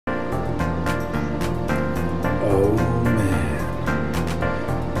Oh man,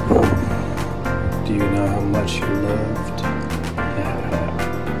 do you know how much you're loved?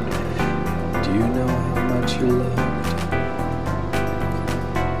 Do you know how much you're loved?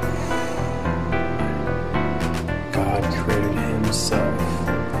 God created himself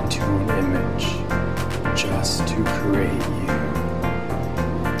into an image just to create you.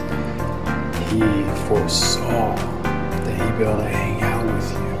 He foresaw that he'd be able to hang out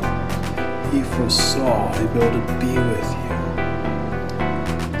with you. He foresaw he'd be able to be with you.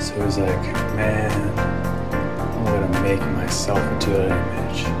 So he's like, man, I'm gonna make myself into an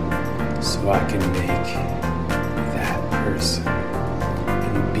image so I can make that person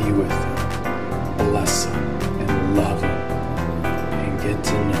and be with them, bless them, and love them, and get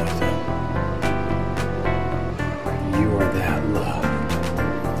to know them. You are that loved.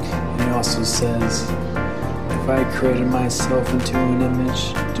 And he also says, if I created myself into an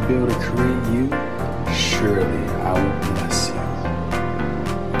image to be able to create you, surely I will bless you.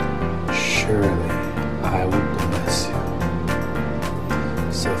 Surely I will bless you.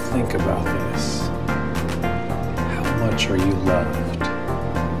 So think about this. How much are you loved?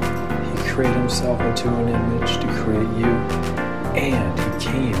 He created himself into an image to create you, and he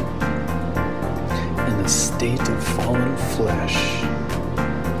came in a state of fallen flesh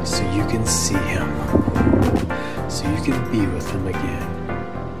so you can see him, so you can be with him again.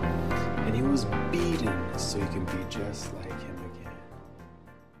 And he was beaten so you can be just like him.